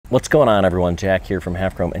What's going on, everyone? Jack here from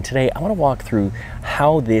Half-Chrome, and today I want to walk through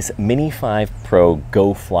how this Mini 5 Pro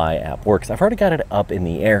Go Fly app works. I've already got it up in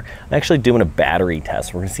the air. I'm actually doing a battery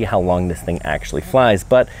test. We're going to see how long this thing actually flies,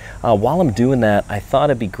 but while I'm doing that, I thought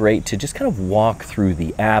it'd be great to just kind of walk through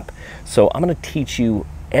the app. So I'm going to teach you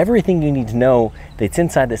everything you need to know that's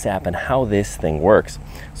inside this app and how this thing works.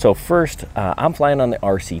 So first, I'm flying on the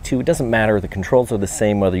RC2. It doesn't matter, the controls are the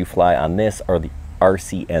same whether you fly on this or the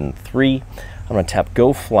RCN3. I'm going to tap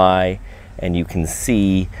Go Fly, and you can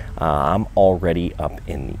see I'm already up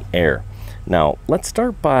in the air. Now, let's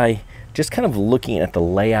start by just kind of looking at the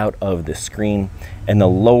layout of the screen. In the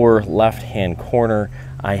lower left-hand corner,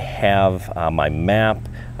 I have my map.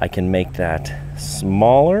 I can make that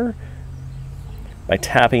smaller by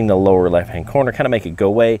tapping the lower left-hand corner, kind of make it go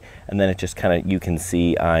away, and then it just kind of, you can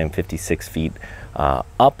see I'm 56 feet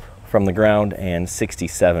up from the ground and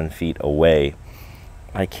 67 feet away.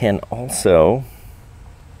 I can also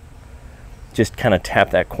just kind of tap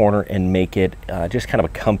that corner and make it just kind of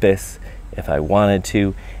a compass if I wanted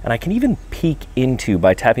to. And I can even peek into,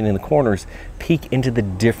 by tapping in the corners, peek into the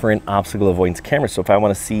different obstacle avoidance cameras. So if I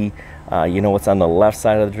want to see, you know, what's on the left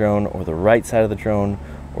side of the drone or the right side of the drone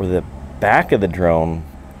or the back of the drone,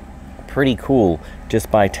 pretty cool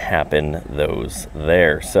just by tapping those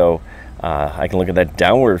there. So I can look at that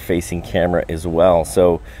downward facing camera as well.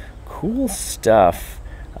 So cool stuff.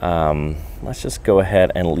 Let's just go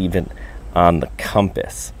ahead and leave it on the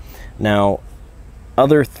compass. Now,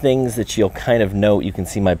 other things that you'll kind of note, you can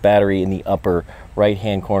see my battery in the upper right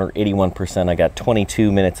hand corner, 81%. I got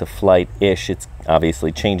 22 minutes of flight-ish. It's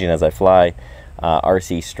obviously changing as I fly.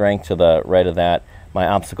 RC strength to the right of that. My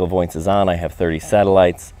obstacle avoidance is on. I have 30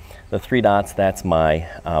 satellites. The three dots, that's my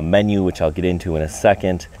menu, which I'll get into in a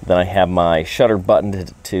second. Then I have my shutter button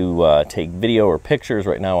to take video or pictures.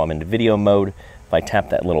 Right now I'm in video mode. If I tap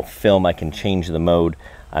that little film, I can change the mode.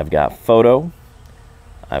 I've got photo,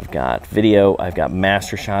 I've got video, I've got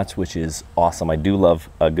MasterShots, which is awesome. I do love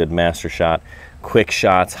a good master shot.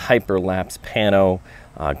 QuickShots, hyperlapse, pano,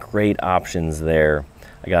 great options there.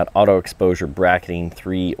 I got auto exposure bracketing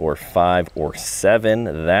 3 or 5 or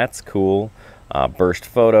 7. That's cool. Burst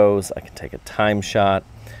photos. I can take a time shot.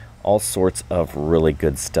 All sorts of really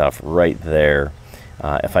good stuff right there.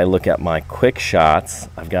 If I look at my quick shots,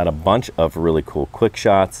 I've got a bunch of really cool quick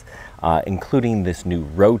shots, including this new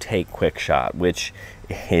rotate quick shot, which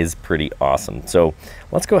is pretty awesome. So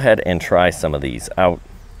let's go ahead and try some of these out.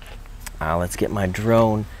 Let's get my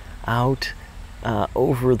drone out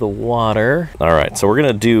over the water. All right, so we're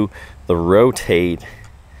gonna do the rotate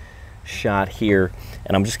shot here,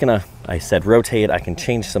 and I'm just gonna, I said rotate, I can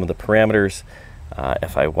change some of the parameters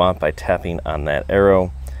if I want by tapping on that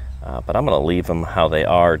arrow. But I'm going to leave them how they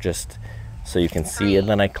are just so you can see. And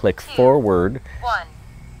then I click forward,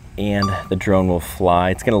 and the drone will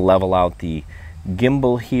fly. It's going to level out the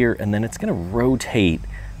gimbal here, and then it's going to rotate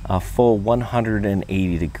a full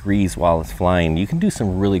 180 degrees while it's flying. You can do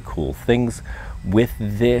some really cool things with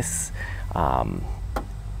this. That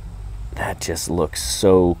just looks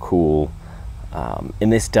so cool.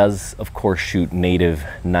 And this does, of course, shoot native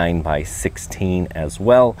 9:16 as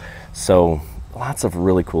well. So lots of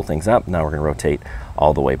really cool things up. Now we're going to rotate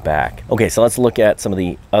all the way back. Okay, so let's look at some of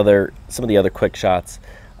the other quick shots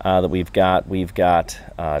that we've got. We've got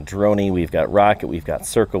Dronie, we've got rocket, we've got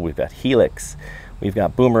circle, we've got helix, we've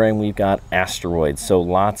got boomerang, we've got asteroid. So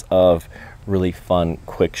lots of really fun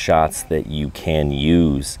quick shots that you can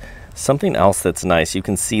use. Something else that's nice, you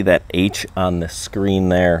can see that H on the screen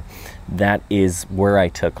there. That is where I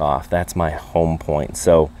took off. That's my home point.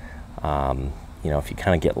 So you know, if you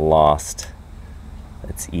kind of get lost,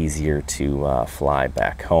 it's easier to fly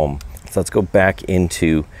back home. So let's go back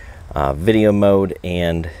into video mode,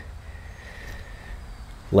 and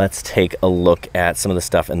let's take a look at some of the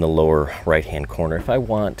stuff in the lower right hand corner. If I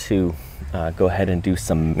want to go ahead and do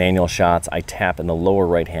some manual shots, I tap in the lower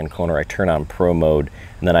right hand corner, I turn on pro mode,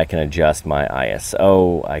 and then I can adjust my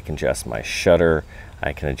ISO, I can adjust my shutter,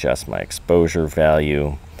 I can adjust my exposure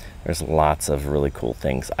value. There's lots of really cool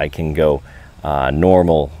things. I can go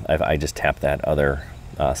normal. I just tap that other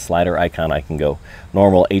slider icon. I can go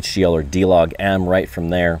normal, HDL, or D-Log M right from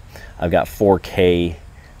there. I've got 4K.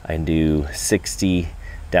 I can do 60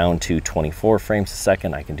 down to 24 frames a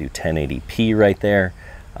second. I can do 1080p right there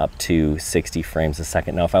up to 60 frames a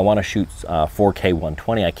second. Now if I want to shoot 4K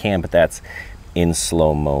 120, I can, but that's in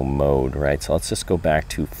slow-mo mode, right? So let's just go back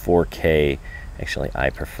to 4K. Actually,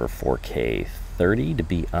 I prefer 4K 30 to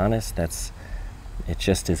be honest. It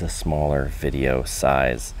just is a smaller video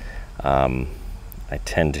size. I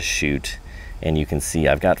tend to shoot, and you can see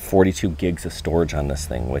I've got 42 gigs of storage on this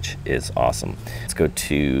thing, which is awesome. Let's go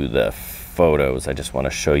to the photos, I just want to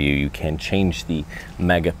show you, you can change the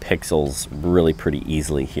megapixels really pretty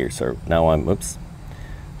easily here. So now let's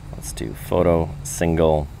do photo,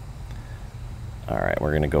 single. All right, we're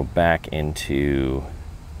going to go back into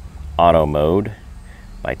auto mode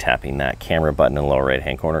by tapping that camera button in the lower right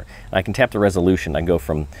hand corner. And I can tap the resolution. I can go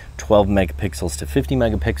from 12 megapixels to 50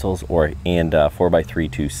 megapixels and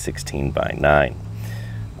 4:3 to 16:9.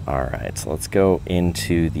 All right, so let's go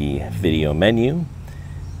into the video menu.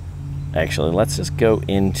 Actually, let's just go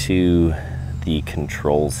into the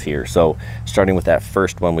controls here. So starting with that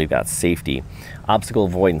first one, we've got safety. Obstacle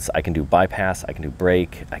avoidance, I can do bypass, I can do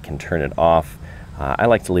brake, I can turn it off. I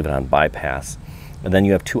like to leave it on bypass. And then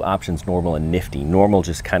you have two options, normal and nifty. Normal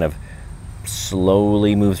just kind of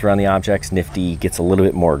slowly moves around the objects. Nifty gets a little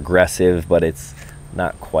bit more aggressive, but it's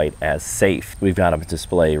not quite as safe. We've got a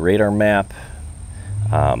display radar map,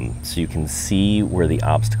 so you can see where the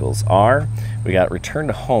obstacles are. We got return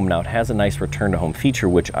to home. Now it has a nice return to home feature,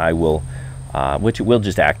 which it will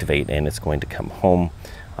just activate and it's going to come home.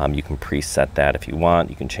 You can preset that if you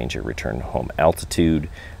want. You can change your return to home altitude.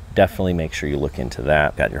 Definitely make sure you look into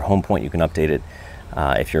that. Got your home point, you can update it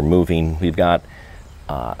if you're moving. We've got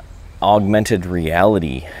augmented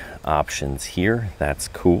reality options here. That's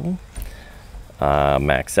cool.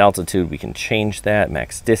 Max altitude, we can change that.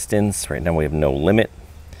 Max distance, right now we have no limit.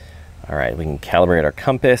 All right, we can calibrate our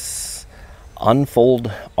compass.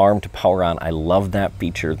 Unfold arm to power on. I love that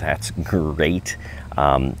feature. That's great.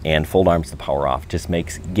 And fold arms to power off just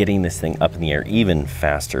makes getting this thing up in the air even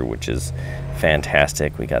faster, which is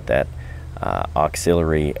fantastic. We got that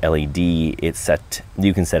auxiliary LED. It's set.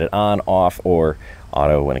 You can set it on, off, or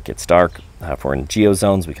auto when it gets dark. If we're in geo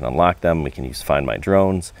zones, we can unlock them. We can use Find My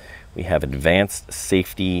Drones. We have advanced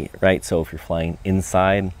safety, right? So if you're flying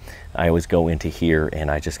inside, I always go into here and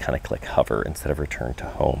I just kind of click hover instead of return to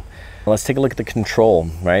home. Let's take a look at the control,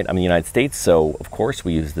 right? I'm in the United States, so of course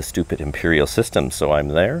we use the stupid Imperial system, so I'm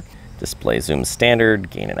there. Display zoom standard,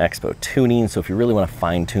 gain and expo tuning. So if you really want to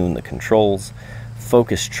fine tune the controls,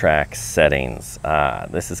 focus track settings.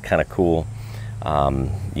 This is kind of cool.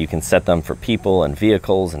 You can set them for people and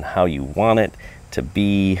vehicles and how you want it to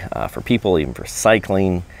be for people, even for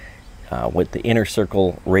cycling. What the inner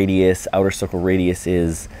circle radius, outer circle radius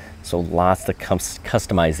is. So lots of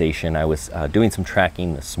customization. I was doing some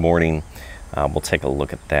tracking this morning. We'll take a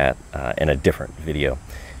look at that in a different video.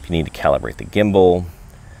 If you need to calibrate the gimbal,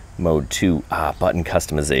 mode 2, button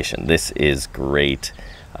customization. This is great.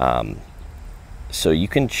 So you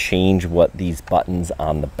can change what these buttons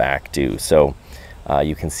on the back do. So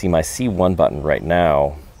you can see my C1 button right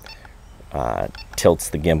now tilts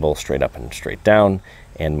the gimbal straight up and straight down,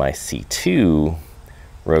 and my C2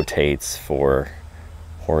 rotates for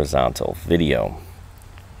horizontal video.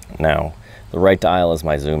 Now the right dial is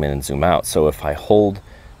my zoom in and zoom out. So if I hold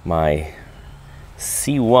my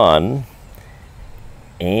C1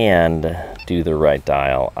 and do the right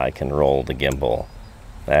dial, I can roll the gimbal.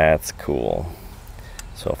 That's cool.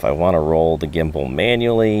 So if I want to roll the gimbal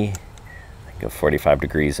manually, I can go 45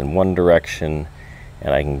 degrees in one direction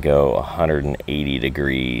and I can go 180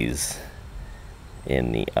 degrees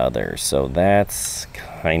in the other. So that's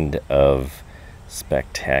kind of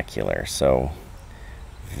spectacular. So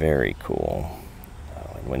very cool.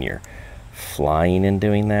 And when you're flying and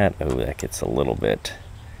doing that, oh, that gets a little bit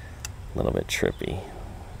trippy.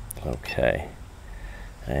 Okay,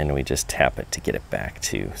 and we just tap it to get it back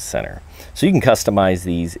to center. So you can customize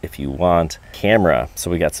these if you want. Camera,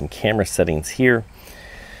 so we got some camera settings here.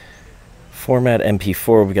 Format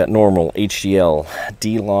MP4, we got normal, HDL,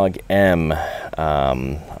 D-Log M.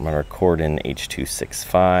 I'm gonna record in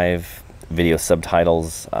H.265. Video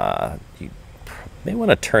subtitles, you may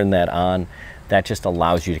want to turn that on. That just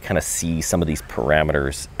allows you to kind of see some of these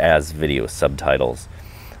parameters as video subtitles.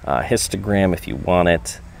 Histogram if you want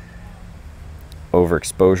it.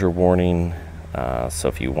 Overexposure warning, so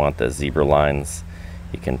if you want the zebra lines,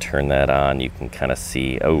 you can turn that on. You can kind of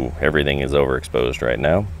see, oh, everything is overexposed right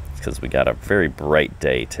now. It's because we got a very bright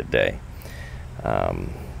day today.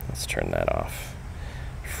 Let's turn that off.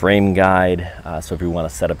 Frame guide, so if you want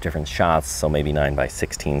to set up different shots, so maybe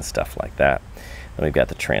 9:16, stuff like that. Then we've got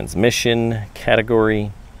the transmission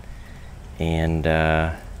category and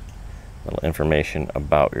little information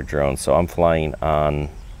about your drone. So I'm flying on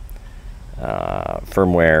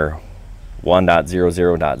firmware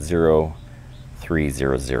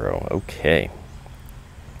 1.00.0300. Okay.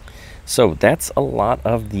 So that's a lot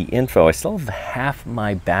of the info. I still have half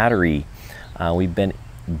my battery. We've been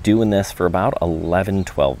doing this for about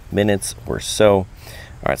 11-12 minutes or so. All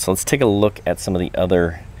right, so let's take a look at some of the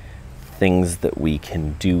other things that we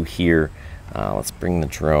can do here. Let's bring the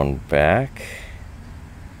drone back.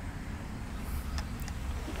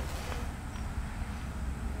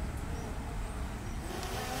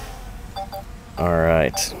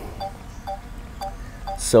 right.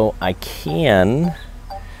 So I can,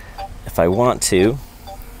 if I want to,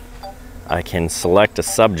 I can select a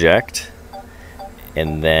subject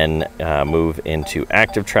and then move into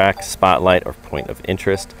active track, spotlight, or point of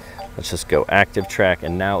interest. Let's just go active track,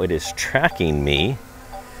 and now it is tracking me,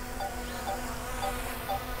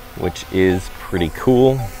 which is pretty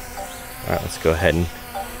cool. All right, let's go ahead and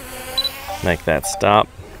make that stop.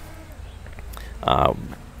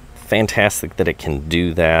 Fantastic that it can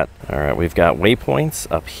do that. All right, we've got waypoints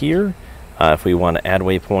up here. If we want to add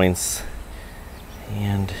waypoints,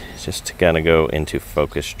 and just gonna go into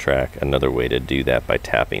focus track, another way to do that by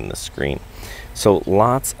tapping the screen. So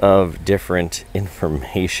lots of different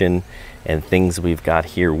information and things we've got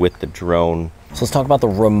here with the drone. So let's talk about the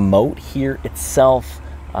remote here itself.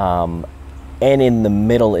 And in the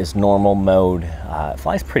middle is normal mode. It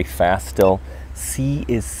flies pretty fast still. C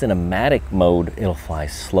is cinematic mode. It'll fly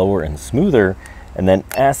slower and smoother. And then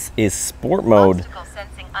S is sport mode. Obstacle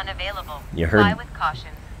sensing unavailable. You heard, fly with caution.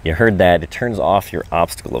 You heard that. It turns off your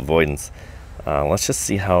obstacle avoidance. Let's just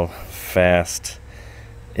see how fast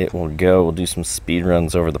it will go. We'll do some speed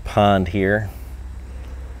runs over the pond here.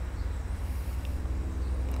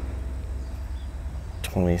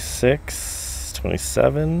 26,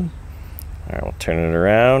 27. All right, we'll turn it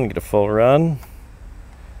around, get a full run.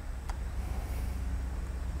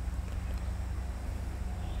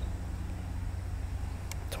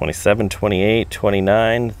 (27, 28,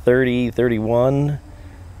 29, 30, 31,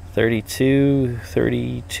 32,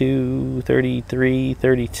 32, 33,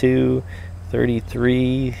 32,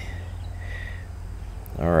 33.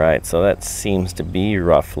 All right, so that seems to be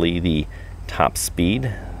roughly the top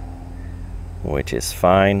speed, which is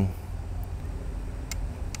fine.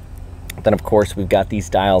 Then of course we've got these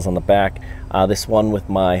dials on the back. This one with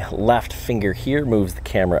my left finger here moves the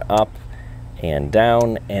camera up and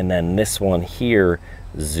down, and then this one here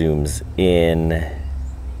zooms in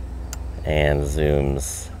and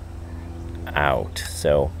zooms out.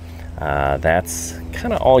 So that's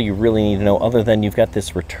kind of all you really need to know, other than you've got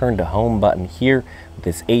this return to home button here with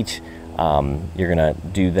this H. You're gonna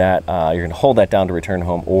do that, you're gonna hold that down to return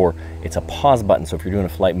home, or it's a pause button. So if you're doing a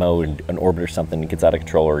flight mode, an orbit or something, it gets out of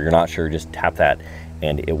control, or you're not sure, just tap that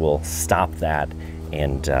and it will stop that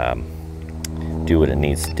and do what it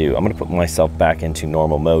needs to do. I'm gonna put myself back into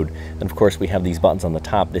normal mode. And of course we have these buttons on the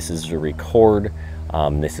top. This is to record,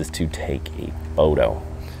 this is to take a photo.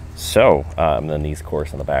 So and then these, of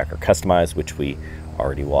course, on the back are customized, which we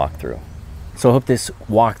already walked through. So I hope this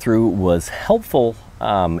walkthrough was helpful.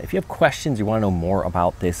 If you have questions, you want to know more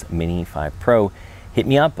about this Mini 5 Pro, hit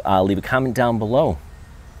me up, leave a comment down below.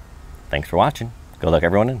 Thanks for watching. Good luck,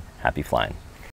 everyone, and happy flying.